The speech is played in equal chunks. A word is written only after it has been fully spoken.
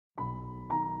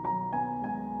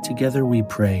Together we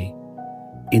pray,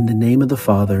 in the name of the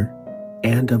Father,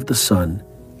 and of the Son,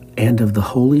 and of the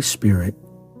Holy Spirit.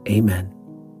 Amen.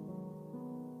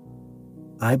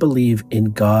 I believe in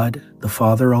God, the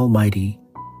Father Almighty,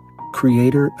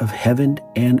 creator of heaven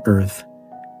and earth,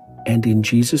 and in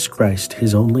Jesus Christ,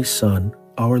 his only Son,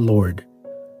 our Lord,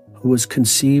 who was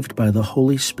conceived by the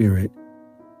Holy Spirit,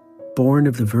 born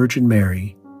of the Virgin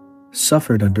Mary,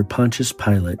 suffered under Pontius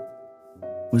Pilate,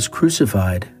 was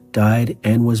crucified, died,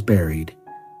 and was buried.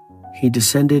 He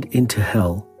descended into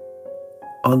hell.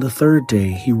 On the third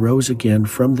day he rose again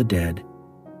from the dead.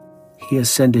 He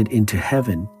ascended into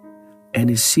heaven and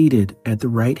is seated at the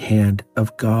right hand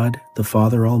of God the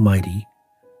Father Almighty.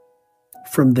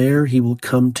 From there he will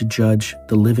come to judge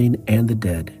the living and the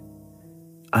dead.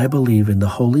 I believe in the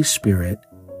Holy Spirit,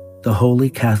 the Holy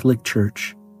Catholic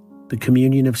Church, the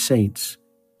communion of saints,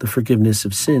 the forgiveness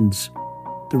of sins,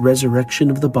 the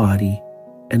resurrection of the body,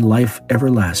 and life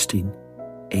everlasting.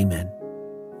 Amen.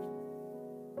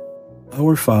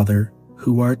 Our Father,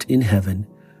 who art in heaven,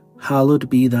 hallowed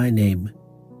be thy name.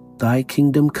 Thy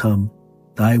kingdom come,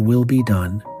 thy will be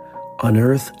done, on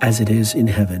earth as it is in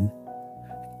heaven.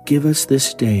 Give us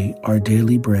this day our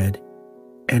daily bread,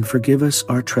 and forgive us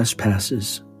our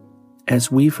trespasses,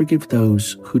 as we forgive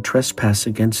those who trespass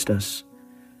against us.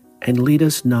 And lead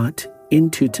us not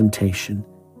into temptation,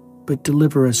 but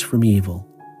deliver us from evil.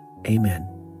 Amen.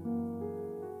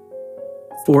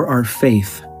 For our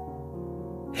faith,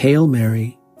 Hail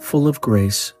Mary, full of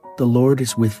grace, the Lord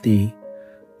is with thee.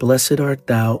 Blessed art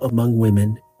thou among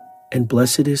women, and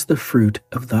blessed is the fruit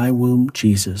of thy womb,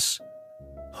 Jesus.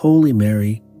 Holy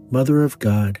Mary, Mother of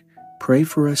God, pray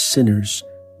for us sinners,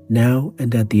 now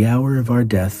and at the hour of our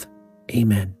death.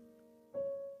 Amen.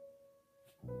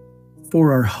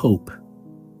 For our hope,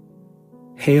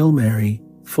 Hail Mary,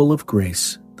 full of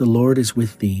grace, the Lord is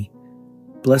with thee.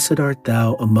 Blessed art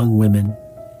thou among women,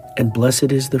 and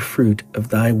blessed is the fruit of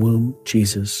thy womb,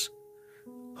 Jesus.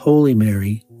 Holy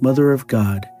Mary, Mother of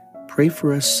God, pray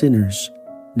for us sinners,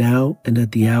 now and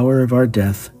at the hour of our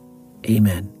death.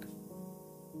 Amen.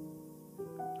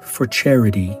 For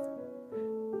charity,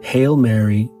 Hail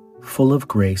Mary, full of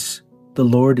grace, the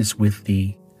Lord is with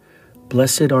thee.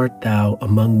 Blessed art thou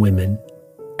among women,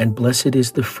 and blessed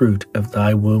is the fruit of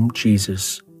thy womb,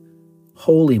 Jesus.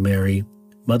 Holy Mary,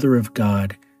 Mother of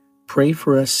God, pray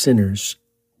for us sinners,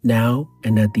 now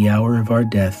and at the hour of our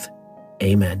death.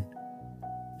 Amen.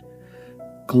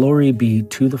 Glory be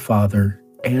to the Father,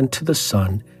 and to the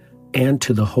Son, and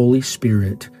to the Holy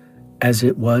Spirit, as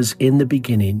it was in the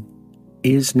beginning,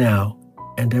 is now,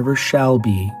 and ever shall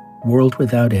be, world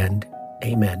without end.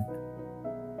 Amen.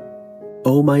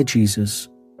 O my Jesus,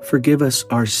 forgive us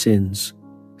our sins,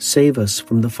 save us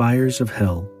from the fires of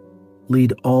hell,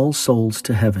 lead all souls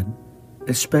to heaven,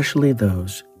 especially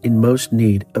those in most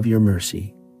need of your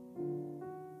mercy.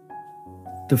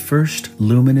 The first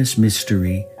luminous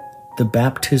mystery, the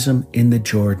baptism in the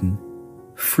Jordan.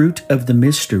 Fruit of the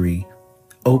mystery,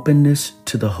 openness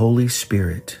to the Holy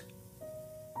Spirit.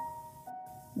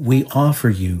 We offer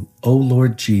you, O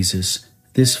Lord Jesus,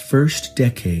 this first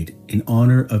decade in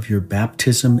honor of your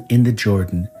baptism in the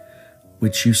Jordan,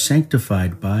 which you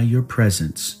sanctified by your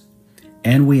presence.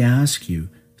 And we ask you,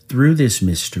 through this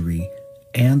mystery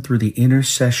and through the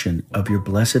intercession of your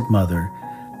Blessed Mother,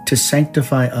 to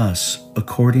sanctify us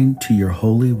according to your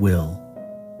holy will.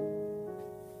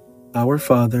 Our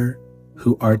Father,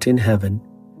 who art in heaven,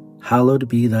 hallowed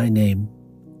be thy name.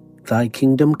 Thy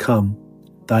kingdom come,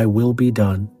 thy will be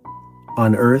done,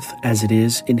 on earth as it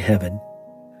is in heaven.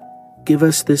 Give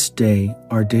us this day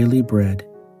our daily bread,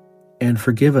 and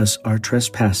forgive us our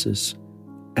trespasses,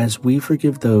 as we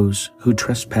forgive those who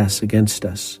trespass against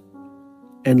us.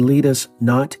 And lead us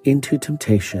not into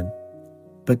temptation,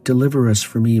 but deliver us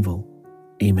from evil.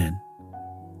 Amen.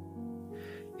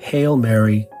 Hail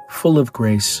Mary, full of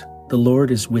grace, the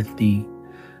Lord is with thee.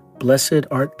 Blessed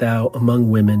art thou among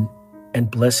women, and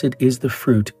blessed is the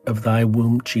fruit of thy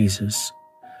womb, Jesus.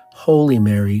 Holy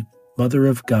Mary, Mother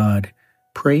of God,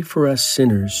 pray for us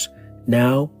sinners,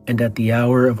 now and at the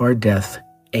hour of our death.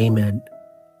 Amen.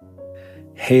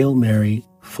 Hail Mary,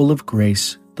 full of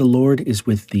grace, the Lord is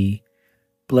with thee.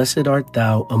 Blessed art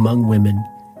thou among women,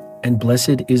 and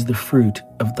blessed is the fruit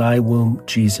of thy womb,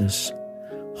 Jesus.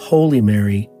 Holy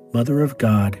Mary, Mother of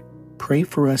God, pray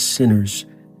for us sinners,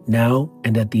 now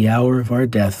and at the hour of our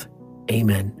death.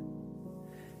 Amen.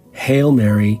 Hail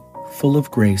Mary, full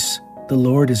of grace, the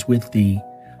Lord is with thee.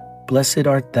 Blessed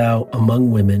art thou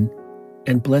among women,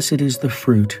 and blessed is the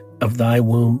fruit of thy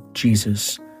womb,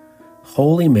 Jesus.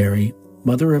 Holy Mary,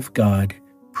 Mother of God,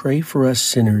 pray for us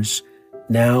sinners,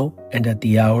 now and at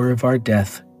the hour of our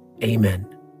death. Amen.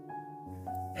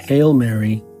 Hail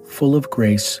Mary, full of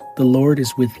grace, the Lord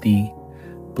is with thee.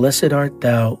 Blessed art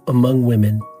thou among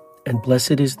women, and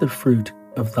blessed is the fruit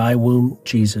of thy womb,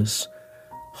 Jesus.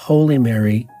 Holy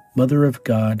Mary, Mother of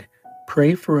God,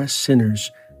 pray for us sinners,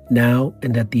 now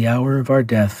and at the hour of our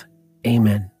death.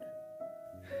 Amen.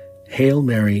 Hail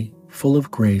Mary, full of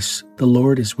grace, the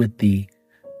Lord is with thee.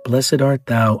 Blessed art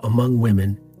thou among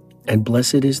women, and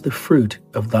blessed is the fruit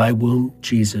of thy womb,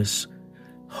 Jesus.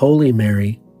 Holy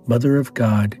Mary, Mother of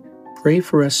God, pray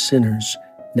for us sinners,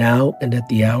 now and at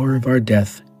the hour of our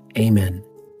death. Amen.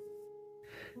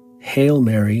 Hail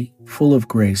Mary, full of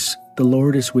grace, the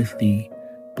Lord is with thee.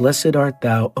 Blessed art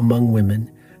thou among women,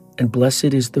 and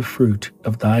blessed is the fruit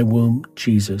of thy womb,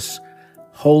 Jesus.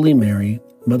 Holy Mary,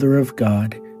 Mother of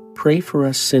God, pray for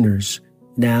us sinners,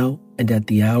 now and at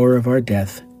the hour of our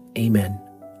death. Amen.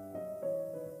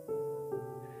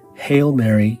 Hail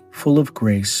Mary, full of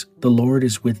grace, the Lord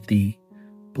is with thee.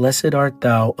 Blessed art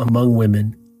thou among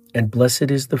women, and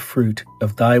blessed is the fruit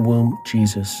of thy womb,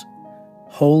 Jesus.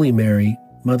 Holy Mary,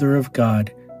 Mother of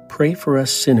God, pray for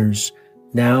us sinners,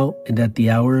 now and at the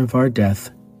hour of our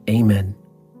death. Amen.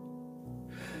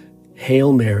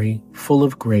 Hail Mary, full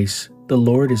of grace, the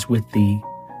Lord is with thee.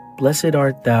 Blessed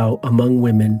art thou among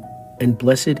women, and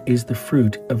blessed is the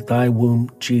fruit of thy womb,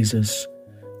 Jesus.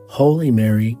 Holy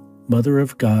Mary, Mother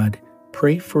of God,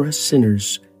 pray for us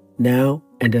sinners, now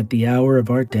and at the hour of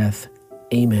our death.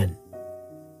 Amen.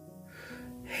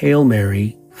 Hail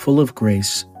Mary, full of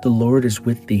grace, the Lord is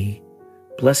with thee.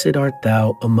 Blessed art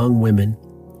thou among women,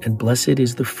 and blessed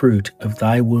is the fruit of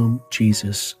thy womb,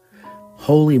 Jesus.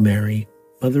 Holy Mary,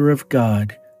 Mother of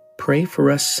God, pray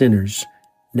for us sinners,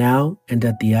 now and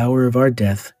at the hour of our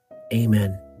death.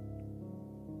 Amen.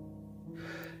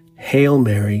 Hail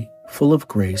Mary, full of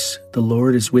grace, the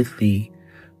Lord is with thee.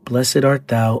 Blessed art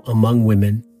thou among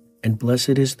women, and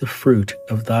blessed is the fruit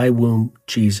of thy womb,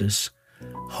 Jesus.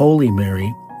 Holy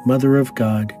Mary, Mother of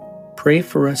God, pray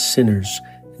for us sinners,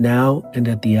 now and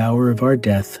at the hour of our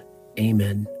death.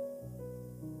 Amen.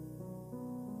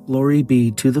 Glory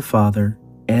be to the Father,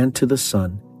 and to the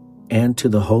Son, and to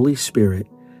the Holy Spirit,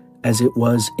 as it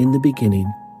was in the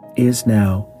beginning, is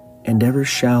now, and ever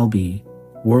shall be,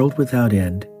 world without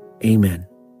end. Amen.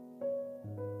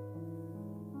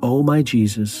 O my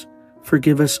Jesus,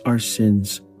 forgive us our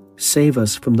sins, save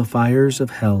us from the fires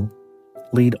of hell,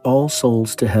 lead all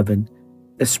souls to heaven,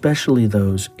 especially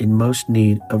those in most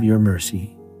need of your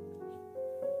mercy.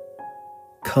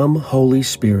 Come, Holy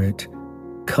Spirit,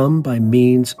 come by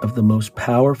means of the most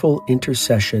powerful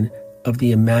intercession of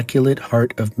the Immaculate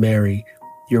Heart of Mary,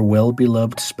 your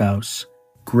well-beloved spouse.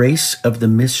 Grace of the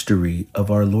mystery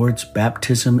of our Lord's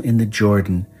baptism in the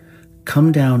Jordan,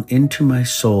 come down into my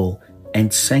soul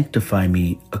and sanctify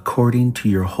me according to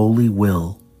your holy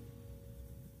will.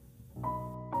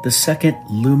 The second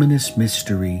luminous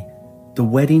mystery, the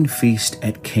wedding feast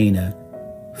at Cana,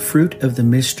 fruit of the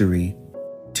mystery,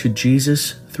 to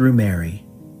Jesus through Mary.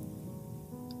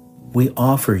 We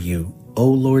offer you, O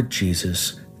Lord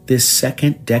Jesus, this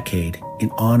second decade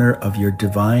in honor of your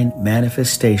divine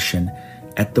manifestation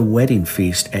at the wedding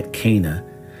feast at Cana,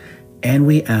 and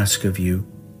we ask of you,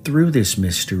 through this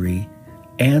mystery,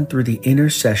 and through the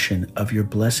intercession of your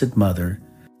Blessed Mother,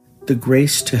 the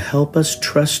grace to help us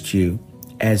trust you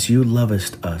as you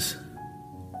lovest us.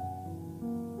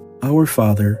 Our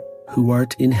Father, who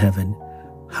art in heaven,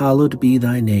 hallowed be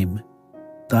thy name.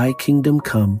 Thy kingdom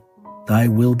come, thy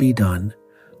will be done,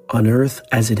 on earth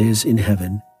as it is in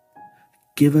heaven.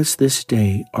 Give us this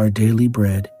day our daily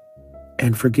bread,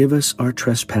 and forgive us our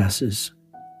trespasses,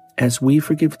 as we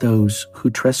forgive those who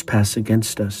trespass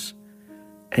against us.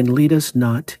 And lead us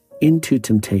not into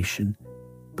temptation,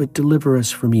 but deliver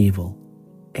us from evil.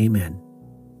 Amen.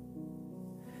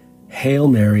 Hail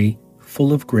Mary,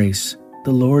 full of grace,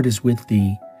 the Lord is with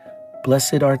thee.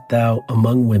 Blessed art thou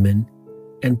among women,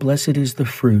 and blessed is the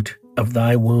fruit of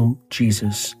thy womb,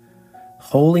 Jesus.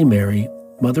 Holy Mary,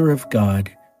 Mother of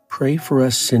God, pray for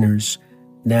us sinners,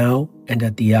 now and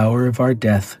at the hour of our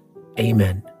death.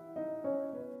 Amen.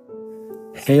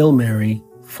 Hail Mary,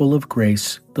 full of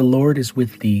grace, the Lord is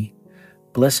with thee.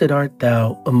 Blessed art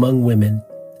thou among women,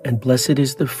 and blessed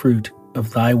is the fruit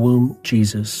of thy womb,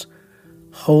 Jesus.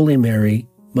 Holy Mary,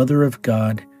 Mother of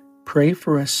God, pray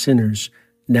for us sinners,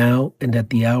 now and at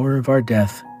the hour of our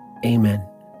death. Amen.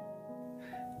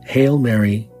 Hail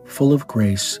Mary, full of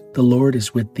grace, the Lord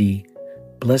is with thee.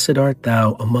 Blessed art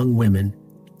thou among women,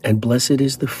 and blessed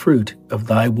is the fruit of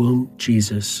thy womb,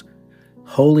 Jesus.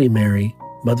 Holy Mary,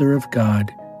 Mother of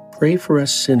God, pray for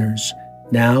us sinners,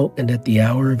 now and at the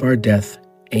hour of our death.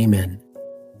 Amen.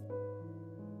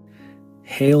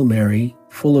 Hail Mary,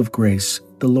 full of grace,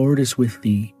 the Lord is with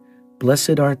thee.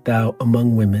 Blessed art thou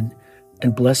among women,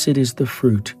 and blessed is the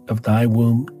fruit of thy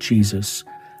womb, Jesus.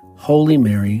 Holy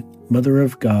Mary, Mother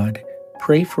of God,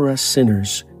 pray for us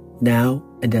sinners, now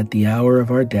and at the hour of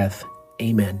our death.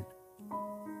 Amen.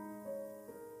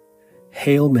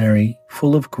 Hail Mary,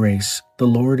 full of grace, the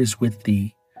Lord is with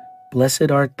thee. Blessed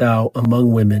art thou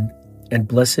among women, and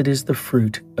blessed is the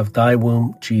fruit of thy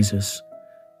womb, Jesus.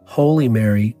 Holy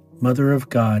Mary, Mother of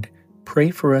God, pray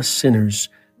for us sinners,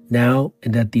 now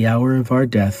and at the hour of our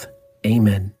death.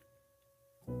 Amen.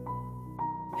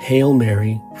 Hail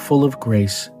Mary, full of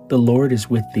grace, the Lord is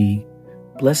with thee.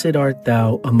 Blessed art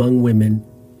thou among women,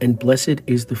 and blessed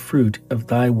is the fruit of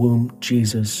thy womb,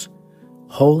 Jesus.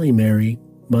 Holy Mary,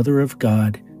 Mother of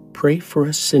God, pray for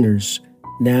us sinners,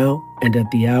 now and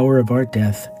at the hour of our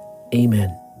death. Amen.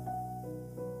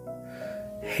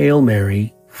 Hail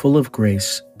Mary, full of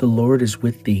grace, the Lord is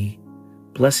with thee.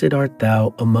 Blessed art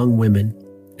thou among women,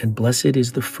 and blessed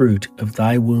is the fruit of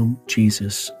thy womb,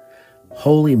 Jesus.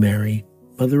 Holy Mary,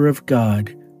 Mother of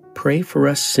God, pray for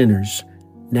us sinners,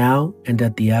 now and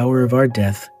at the hour of our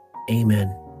death.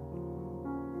 Amen.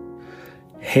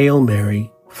 Hail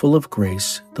Mary, full of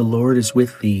grace, the Lord is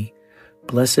with thee.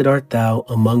 Blessed art thou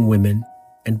among women,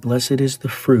 and blessed is the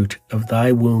fruit of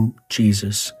thy womb,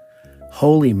 Jesus.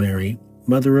 Holy Mary,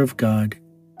 Mother of God,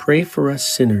 pray for us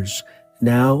sinners,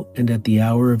 now and at the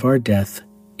hour of our death.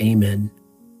 Amen.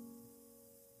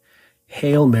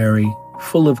 Hail Mary,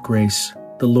 full of grace,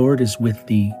 the Lord is with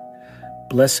thee.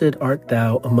 Blessed art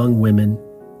thou among women,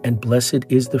 and blessed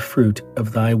is the fruit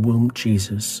of thy womb,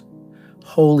 Jesus.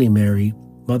 Holy Mary,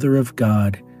 Mother of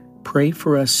God, pray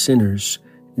for us sinners,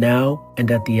 now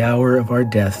and at the hour of our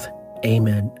death.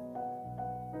 Amen.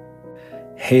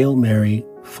 Hail Mary,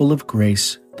 full of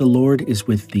grace, the Lord is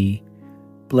with thee.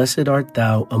 Blessed art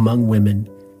thou among women,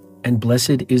 and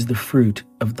blessed is the fruit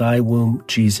of thy womb,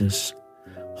 Jesus.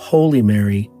 Holy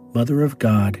Mary, Mother of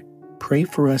God, pray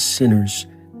for us sinners,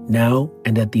 now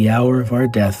and at the hour of our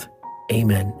death.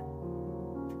 Amen.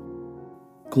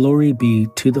 Glory be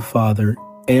to the Father,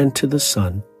 and to the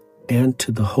Son, and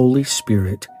to the Holy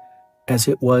Spirit, as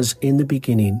it was in the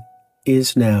beginning,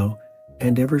 is now,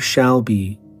 and ever shall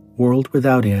be, world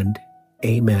without end.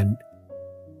 Amen.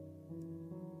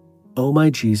 O my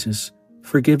Jesus,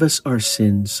 forgive us our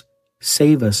sins,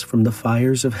 save us from the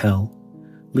fires of hell,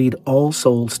 lead all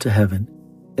souls to heaven,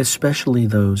 especially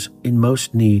those in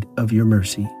most need of your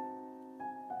mercy.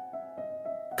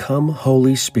 Come,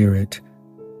 Holy Spirit,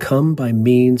 come by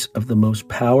means of the most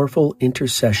powerful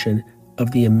intercession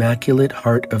of the Immaculate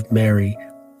Heart of Mary,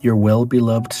 your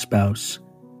well-beloved spouse.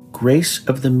 Grace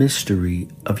of the mystery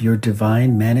of your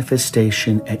divine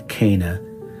manifestation at Cana,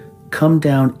 come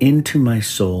down into my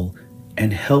soul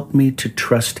and help me to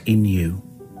trust in you.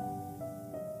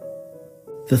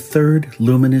 The third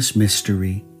luminous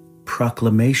mystery,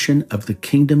 proclamation of the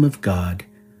kingdom of God,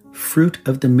 fruit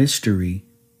of the mystery,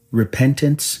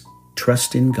 repentance,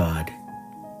 trust in God.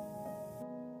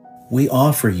 We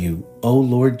offer you, O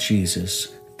Lord Jesus,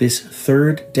 this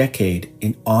third decade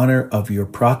in honor of your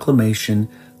proclamation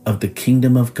of the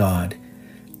kingdom of God,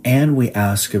 and we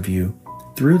ask of you,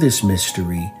 through this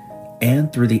mystery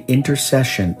and through the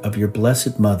intercession of your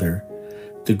Blessed Mother,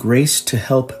 the grace to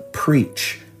help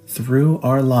preach through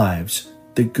our lives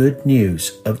the good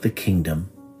news of the kingdom.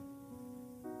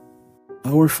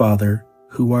 Our Father,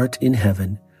 who art in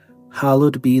heaven,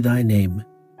 hallowed be thy name.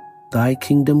 Thy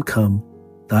kingdom come,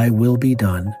 thy will be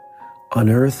done, on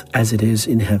earth as it is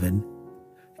in heaven.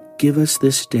 Give us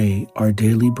this day our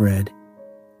daily bread,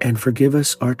 and forgive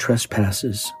us our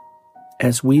trespasses,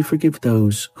 as we forgive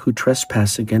those who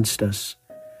trespass against us.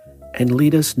 And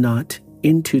lead us not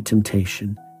into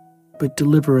temptation, but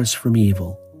deliver us from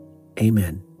evil.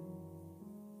 Amen.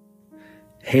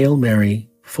 Hail Mary,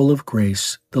 full of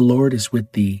grace, the Lord is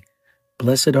with thee.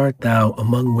 Blessed art thou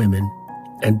among women,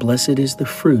 and blessed is the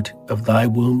fruit of thy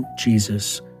womb,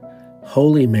 Jesus.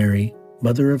 Holy Mary,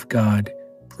 Mother of God,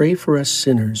 pray for us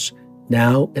sinners,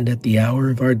 now and at the hour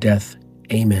of our death.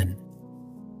 Amen.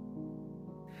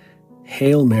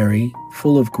 Hail Mary,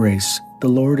 full of grace, the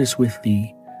Lord is with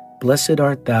thee. Blessed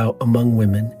art thou among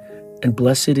women, and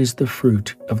blessed is the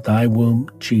fruit of thy womb,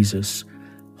 Jesus.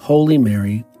 Holy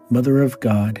Mary, Mother of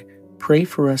God, pray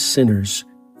for us sinners,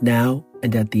 now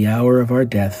and at the hour of our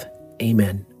death.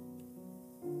 Amen.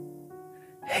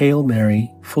 Hail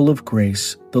Mary, full of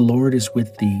grace, the Lord is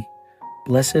with thee.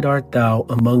 Blessed art thou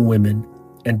among women,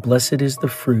 and blessed is the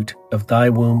fruit of thy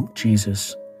womb,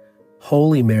 Jesus.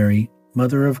 Holy Mary,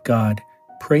 Mother of God,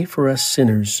 pray for us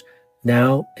sinners,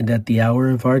 now and at the hour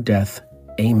of our death.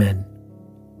 Amen.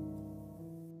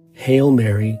 Hail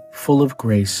Mary, full of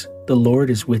grace, the Lord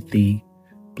is with thee.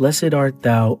 Blessed art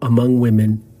thou among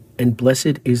women, and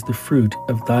blessed is the fruit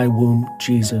of thy womb,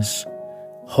 Jesus.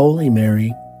 Holy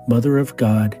Mary, Mother of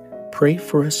God, pray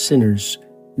for us sinners,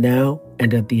 now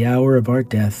and at the hour of our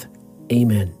death.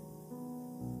 Amen.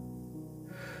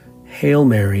 Hail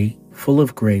Mary, full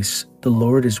of grace, the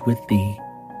Lord is with thee.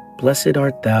 Blessed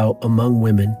art thou among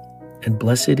women, and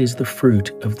blessed is the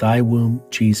fruit of thy womb,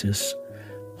 Jesus.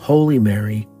 Holy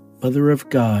Mary, Mother of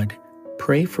God,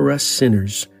 pray for us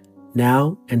sinners,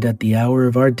 now and at the hour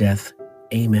of our death.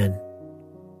 Amen.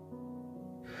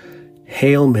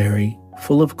 Hail Mary,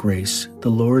 full of grace, the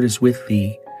Lord is with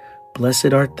thee.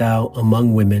 Blessed art thou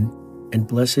among women, and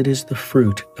blessed is the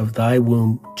fruit of thy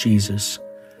womb, Jesus.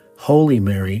 Holy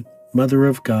Mary, Mother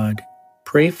of God,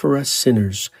 pray for us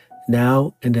sinners,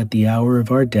 now and at the hour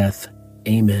of our death.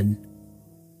 Amen.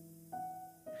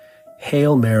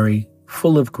 Hail Mary,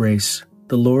 full of grace,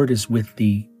 the Lord is with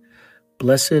thee.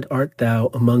 Blessed art thou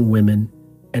among women,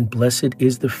 and blessed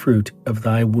is the fruit of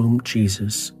thy womb,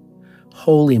 Jesus.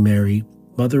 Holy Mary,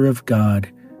 Mother of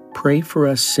God, pray for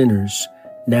us sinners,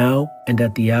 now and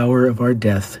at the hour of our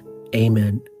death.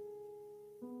 Amen.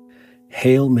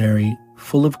 Hail Mary,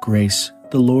 full of grace,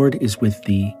 the Lord is with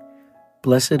thee.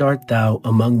 Blessed art thou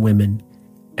among women,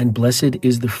 and blessed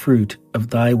is the fruit of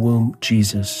thy womb,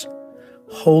 Jesus.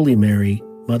 Holy Mary,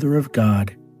 Mother of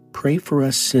God, pray for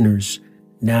us sinners,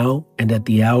 now and at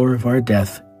the hour of our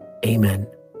death. Amen.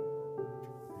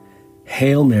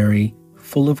 Hail Mary,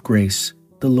 full of grace,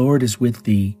 the Lord is with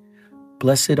thee.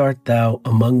 Blessed art thou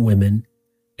among women,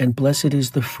 and blessed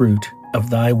is the fruit of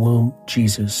thy womb,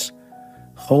 Jesus.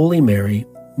 Holy Mary,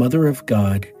 Mother of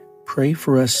God, pray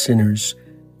for us sinners,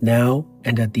 now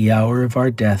and at the hour of our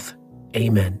death.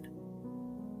 Amen.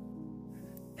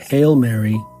 Hail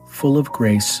Mary, full of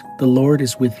grace, the Lord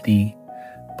is with thee.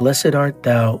 Blessed art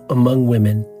thou among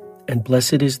women, and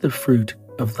blessed is the fruit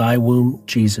of thy womb,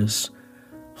 Jesus.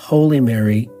 Holy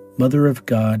Mary, Mother of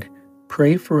God,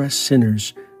 pray for us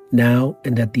sinners, now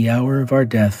and at the hour of our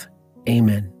death.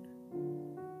 Amen.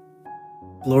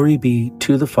 Glory be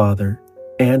to the Father,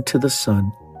 and to the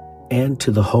Son, and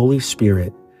to the Holy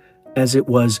Spirit, as it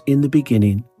was in the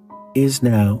beginning, is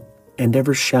now, and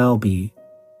ever shall be,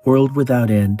 world without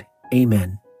end.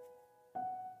 Amen.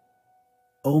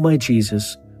 O my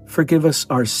Jesus, forgive us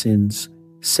our sins,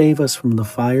 save us from the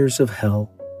fires of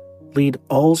hell, lead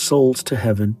all souls to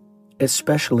heaven,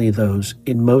 especially those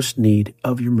in most need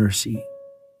of your mercy.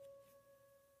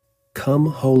 Come,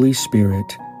 Holy Spirit,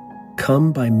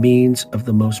 come by means of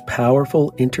the most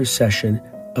powerful intercession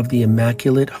of the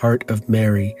Immaculate Heart of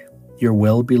Mary, your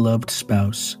well-beloved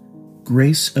spouse.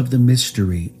 Grace of the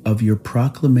mystery of your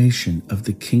proclamation of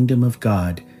the kingdom of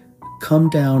God, come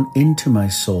down into my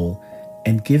soul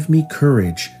and give me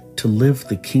courage to live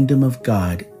the kingdom of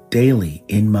God daily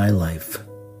in my life.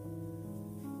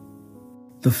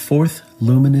 The fourth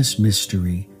luminous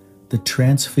mystery, the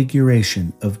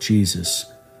transfiguration of Jesus.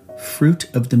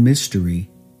 Fruit of the mystery,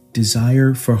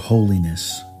 desire for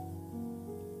holiness.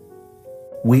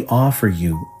 We offer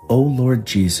you, O Lord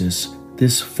Jesus,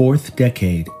 this fourth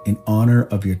decade in honor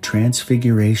of your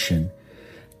transfiguration,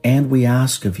 and we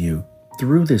ask of you,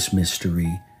 through this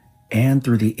mystery, and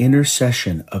through the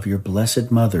intercession of your Blessed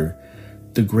Mother,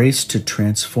 the grace to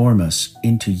transform us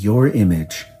into your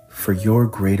image for your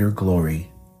greater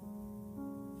glory.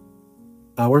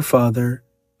 Our Father,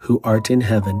 who art in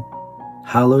heaven,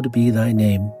 hallowed be thy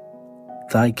name.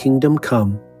 Thy kingdom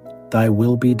come, thy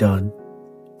will be done,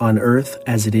 on earth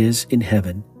as it is in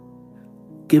heaven.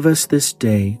 Give us this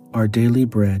day our daily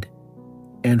bread,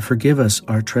 and forgive us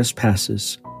our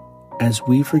trespasses, as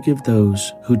we forgive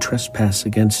those who trespass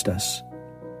against us.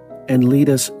 And lead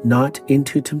us not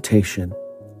into temptation,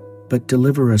 but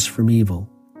deliver us from evil.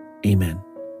 Amen.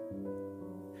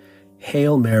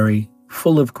 Hail Mary,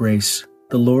 full of grace,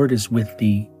 the Lord is with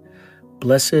thee.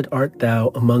 Blessed art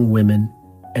thou among women,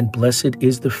 and blessed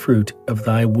is the fruit of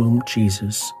thy womb,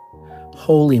 Jesus.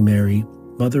 Holy Mary,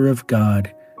 Mother of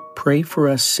God, pray for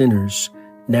us sinners,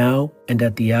 now and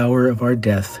at the hour of our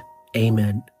death.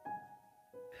 Amen.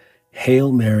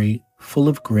 Hail Mary, full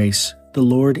of grace, the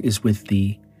Lord is with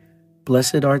thee.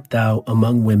 Blessed art thou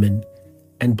among women,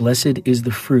 and blessed is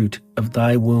the fruit of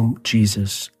thy womb,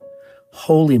 Jesus.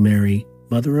 Holy Mary,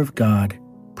 Mother of God,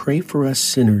 pray for us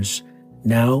sinners,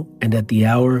 now and at the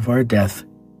hour of our death.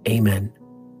 Amen.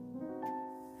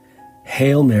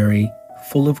 Hail Mary,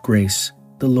 full of grace,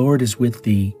 the Lord is with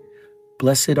thee.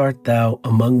 Blessed art thou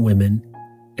among women,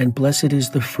 and blessed is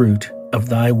the fruit of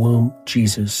thy womb,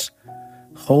 Jesus.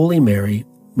 Holy Mary,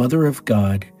 Mother of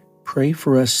God, pray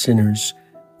for us sinners,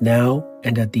 now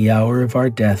and at the hour of our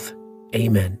death.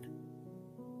 Amen.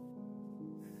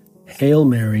 Hail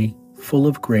Mary, full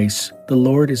of grace, the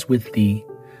Lord is with thee.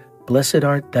 Blessed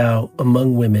art thou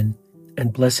among women,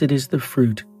 and blessed is the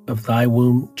fruit of thy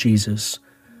womb, Jesus.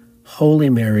 Holy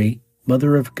Mary,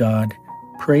 Mother of God,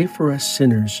 pray for us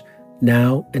sinners,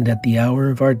 now and at the hour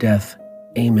of our death.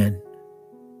 Amen.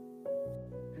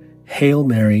 Hail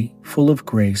Mary, full of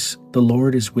grace, the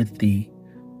Lord is with thee.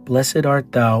 Blessed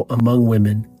art thou among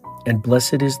women, and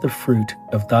blessed is the fruit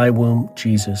of thy womb,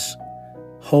 Jesus.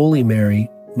 Holy Mary,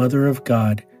 Mother of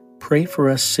God, pray for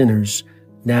us sinners,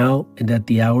 now and at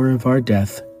the hour of our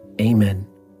death. Amen.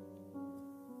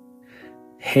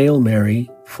 Hail Mary,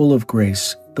 full of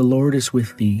grace, the Lord is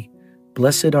with thee.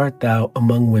 Blessed art thou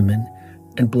among women,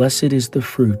 and blessed is the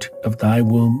fruit of thy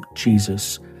womb,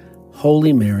 Jesus.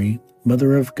 Holy Mary,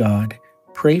 Mother of God,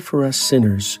 pray for us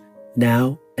sinners,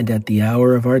 now and at the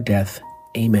hour of our death.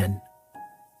 Amen.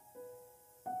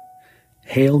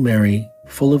 Hail Mary,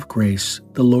 full of grace,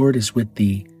 the Lord is with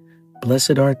thee.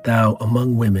 Blessed art thou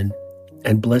among women,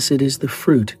 and blessed is the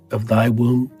fruit of thy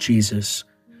womb, Jesus.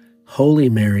 Holy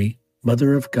Mary,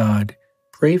 Mother of God,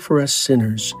 pray for us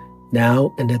sinners,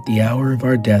 now and at the hour of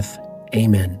our death.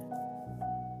 Amen.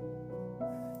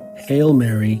 Hail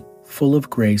Mary, full of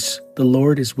grace, the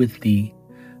Lord is with thee.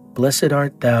 Blessed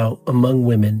art thou among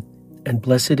women, and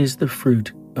blessed is the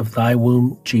fruit of thy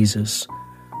womb, Jesus.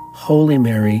 Holy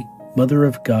Mary, Mother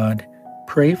of God,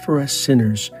 pray for us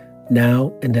sinners,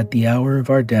 now and at the hour of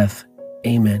our death.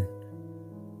 Amen.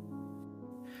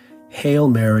 Hail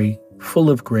Mary, full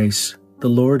of grace, the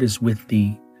Lord is with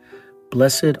thee.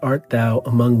 Blessed art thou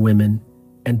among women,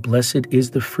 and blessed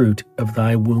is the fruit of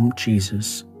thy womb,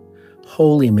 Jesus.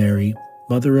 Holy Mary,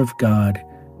 Mother of God,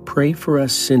 pray for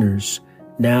us sinners,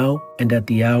 now and at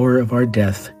the hour of our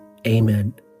death.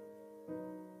 Amen.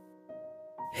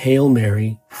 Hail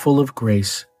Mary, full of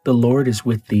grace, the Lord is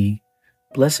with thee.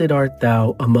 Blessed art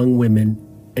thou among women,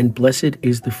 and blessed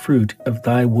is the fruit of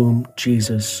thy womb,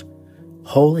 Jesus.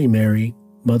 Holy Mary,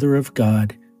 Mother of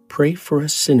God, pray for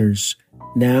us sinners,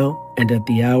 now and at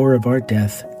the hour of our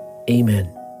death. Amen.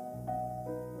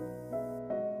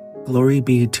 Glory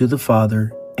be to the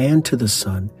Father, and to the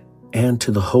Son, and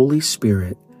to the Holy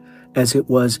Spirit, as it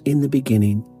was in the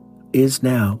beginning, is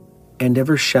now, and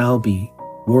ever shall be,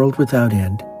 world without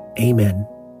end. Amen.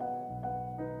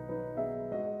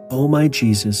 O my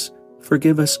Jesus,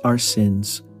 forgive us our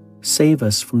sins, save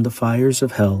us from the fires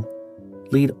of hell,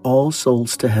 lead all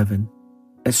souls to heaven,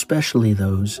 especially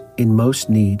those in most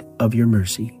need of your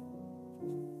mercy.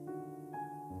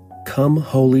 Come,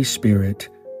 Holy Spirit,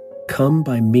 come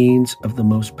by means of the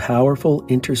most powerful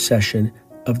intercession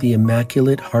of the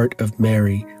Immaculate Heart of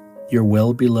Mary, your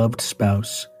well-beloved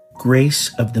spouse.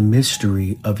 Grace of the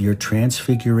mystery of your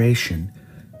transfiguration,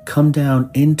 come down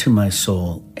into my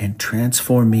soul and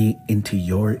transform me into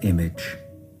your image.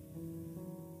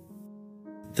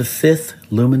 The fifth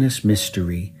luminous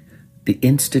mystery, the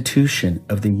institution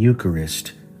of the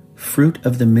Eucharist, fruit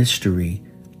of the mystery,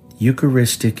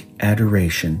 Eucharistic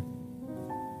adoration.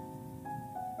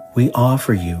 We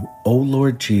offer you, O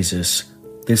Lord Jesus,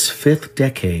 this fifth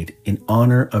decade in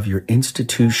honor of your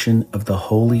institution of the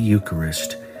Holy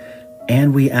Eucharist,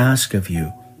 and we ask of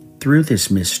you, through this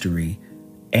mystery,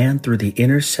 and through the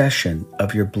intercession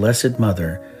of your Blessed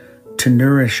Mother, to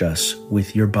nourish us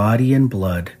with your body and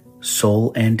blood,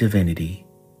 soul and divinity.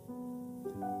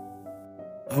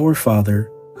 Our Father,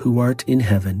 who art in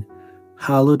heaven,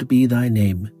 hallowed be thy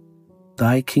name.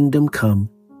 Thy kingdom come,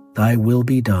 thy will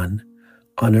be done,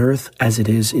 on earth as it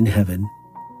is in heaven.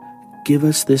 Give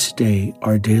us this day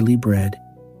our daily bread,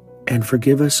 and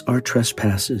forgive us our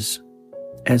trespasses,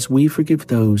 as we forgive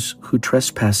those who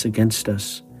trespass against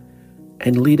us.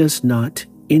 And lead us not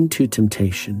into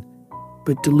temptation,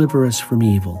 but deliver us from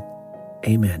evil.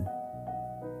 Amen.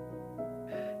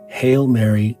 Hail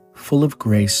Mary, full of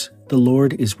grace, the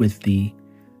Lord is with thee.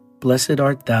 Blessed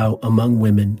art thou among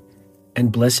women,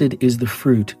 and blessed is the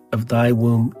fruit of thy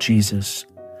womb, Jesus.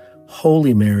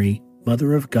 Holy Mary,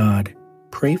 Mother of God,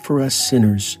 pray for us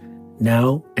sinners,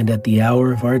 now and at the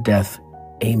hour of our death.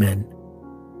 Amen.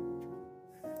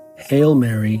 Hail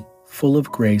Mary, full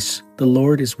of grace, the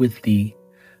Lord is with thee.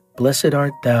 Blessed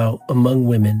art thou among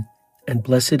women, and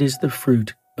blessed is the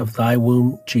fruit of thy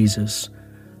womb, Jesus.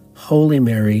 Holy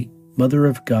Mary, Mother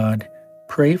of God,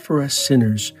 pray for us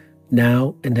sinners,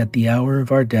 now and at the hour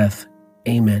of our death.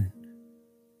 Amen.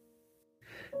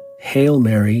 Hail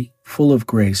Mary, full of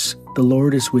grace, the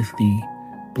Lord is with thee.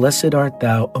 Blessed art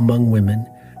thou among women,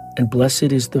 and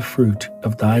blessed is the fruit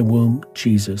of thy womb,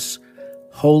 Jesus.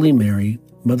 Holy Mary,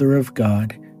 Mother of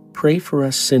God, pray for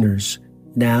us sinners,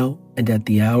 now and at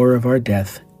the hour of our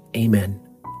death. Amen.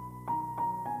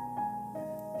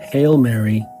 Hail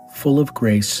Mary, full of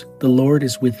grace, the Lord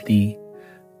is with thee.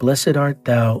 Blessed art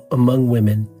thou among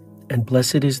women, and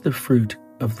blessed is the fruit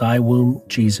of thy womb,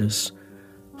 Jesus.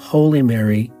 Holy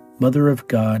Mary, Mother of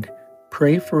God,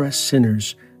 pray for us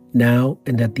sinners, now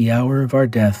and at the hour of our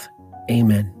death.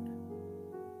 Amen.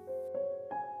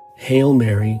 Hail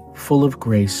Mary, full of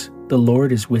grace, the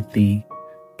Lord is with thee.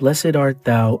 Blessed art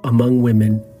thou among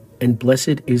women, and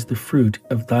blessed is the fruit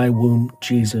of thy womb,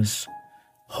 Jesus.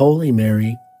 Holy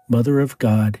Mary, Mother of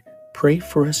God, pray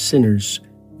for us sinners,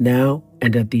 now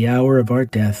and at the hour of our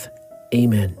death.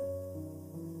 Amen.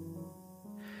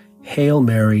 Hail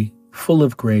Mary, full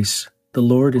of grace, the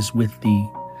Lord is with thee.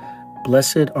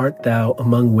 Blessed art thou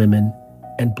among women,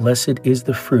 and blessed is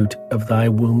the fruit of thy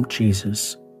womb,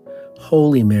 Jesus.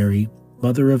 Holy Mary,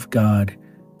 Mother of God,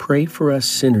 pray for us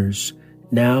sinners,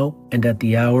 now and at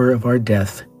the hour of our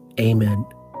death. Amen.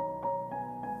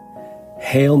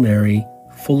 Hail Mary,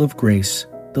 full of grace,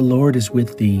 the Lord is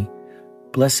with thee.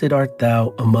 Blessed art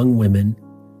thou among women,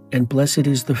 and blessed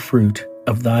is the fruit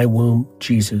of thy womb,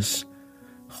 Jesus.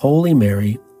 Holy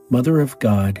Mary, Mother of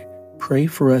God, pray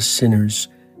for us sinners,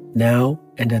 now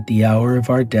and at the hour of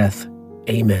our death.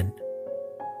 Amen.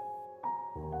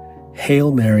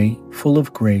 Hail Mary, full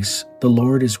of grace, the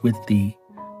Lord is with thee.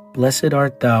 Blessed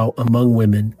art thou among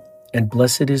women, and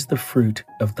blessed is the fruit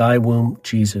of thy womb,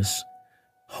 Jesus.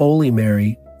 Holy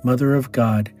Mary, Mother of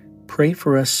God, pray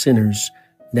for us sinners,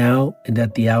 now and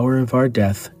at the hour of our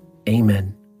death.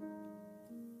 Amen.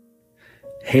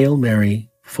 Hail Mary,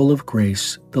 full of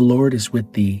grace, the Lord is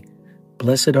with thee.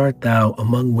 Blessed art thou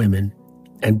among women,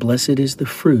 and blessed is the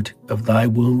fruit of thy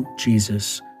womb,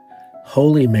 Jesus.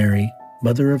 Holy Mary,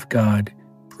 Mother of God,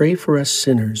 pray for us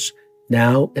sinners,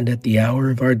 now and at the hour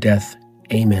of our death.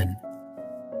 Amen.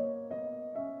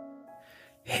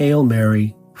 Hail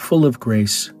Mary, full of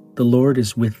grace, the Lord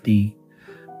is with thee.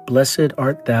 Blessed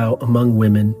art thou among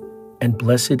women, and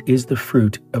blessed is the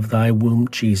fruit of thy womb,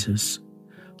 Jesus.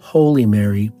 Holy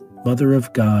Mary, Mother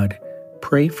of God,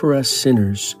 pray for us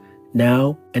sinners,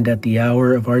 now and at the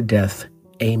hour of our death.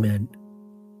 Amen.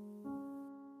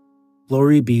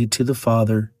 Glory be to the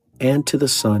Father, and to the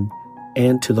Son,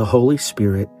 and to the Holy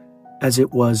Spirit, as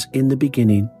it was in the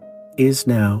beginning, is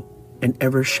now, and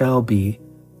ever shall be,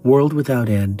 world without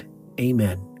end.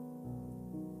 Amen.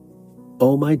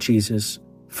 O my Jesus,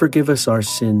 forgive us our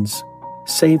sins,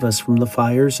 save us from the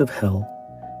fires of hell,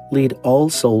 lead all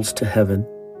souls to heaven,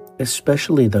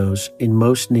 especially those in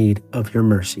most need of your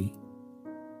mercy.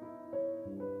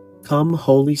 Come,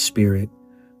 Holy Spirit,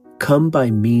 come by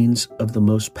means of the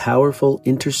most powerful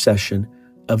intercession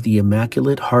of the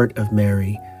Immaculate Heart of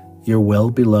Mary, your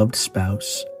well-beloved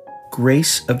spouse.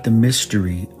 Grace of the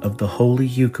mystery of the Holy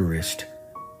Eucharist,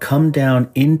 come down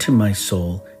into my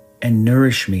soul and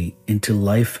nourish me into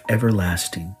life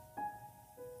everlasting.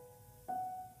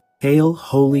 Hail,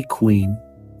 Holy Queen,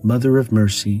 Mother of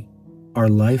Mercy, our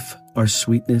life, our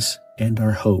sweetness, and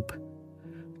our hope.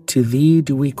 To thee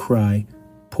do we cry,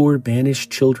 poor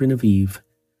banished children of Eve.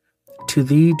 To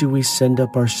thee do we send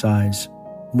up our sighs,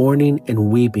 mourning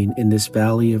and weeping in this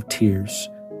valley of tears.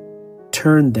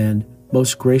 Turn then,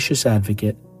 most gracious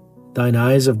Advocate, thine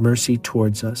eyes of mercy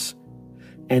towards us,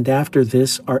 and after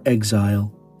this our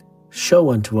exile,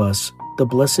 show unto us the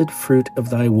blessed fruit of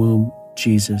thy womb,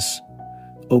 Jesus.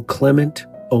 O clement,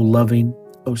 O loving,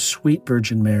 O sweet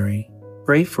Virgin Mary,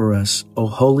 pray for us, O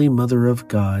Holy Mother of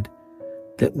God,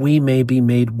 that we may be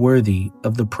made worthy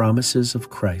of the promises of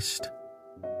Christ.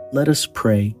 Let us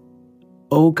pray.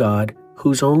 O God,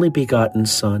 whose only begotten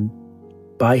Son,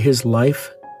 by his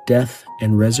life, death,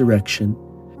 and resurrection,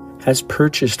 has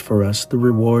purchased for us the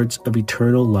rewards of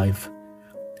eternal life,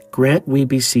 grant, we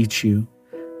beseech you,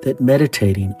 that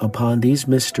meditating upon these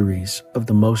mysteries of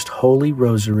the most holy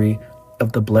Rosary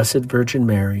of the Blessed Virgin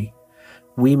Mary,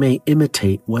 we may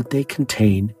imitate what they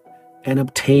contain and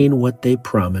obtain what they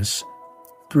promise,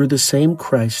 through the same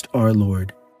Christ our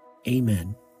Lord.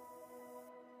 Amen.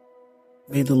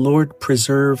 May the Lord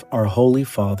preserve our Holy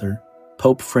Father,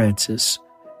 Pope Francis,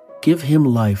 give him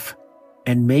life,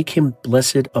 and make him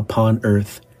blessed upon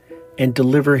earth, and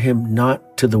deliver him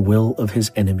not to the will of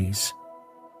his enemies.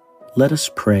 Let us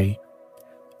pray.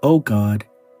 O God,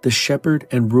 the shepherd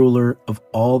and ruler of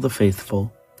all the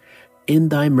faithful, in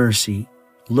thy mercy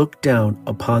look down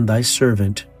upon thy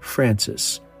servant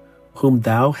Francis, whom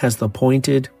thou hast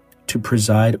appointed to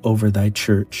preside over thy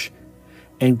church,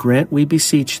 and grant, we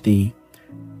beseech thee,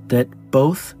 that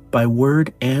both by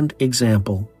word and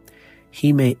example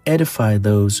he may edify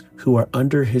those who are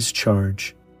under his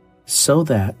charge, so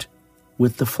that,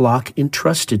 with the flock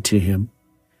entrusted to him,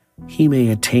 he may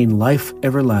attain life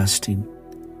everlasting.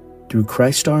 Through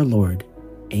Christ our Lord.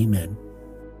 Amen.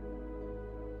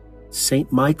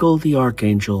 Saint Michael the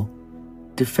Archangel,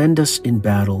 defend us in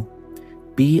battle.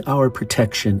 Be our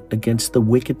protection against the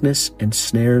wickedness and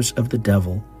snares of the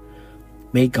devil.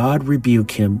 May God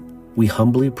rebuke him, we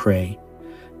humbly pray.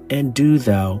 And do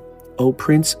thou, O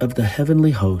Prince of the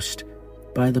heavenly host,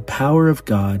 by the power of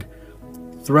God,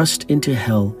 thrust into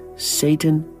hell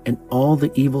Satan and all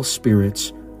the evil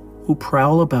spirits who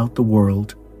prowl about the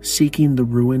world, seeking the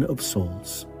ruin of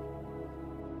souls.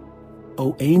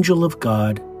 O angel of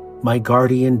God, my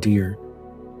guardian dear,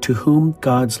 to whom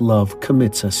God's love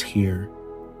commits us here,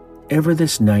 ever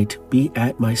this night be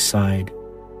at my side,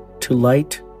 to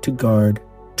light, to guard,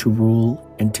 to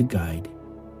rule, and to guide.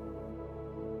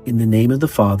 In the name of the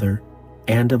Father,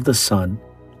 and of the Son,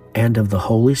 and of the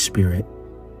Holy Spirit.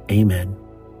 Amen.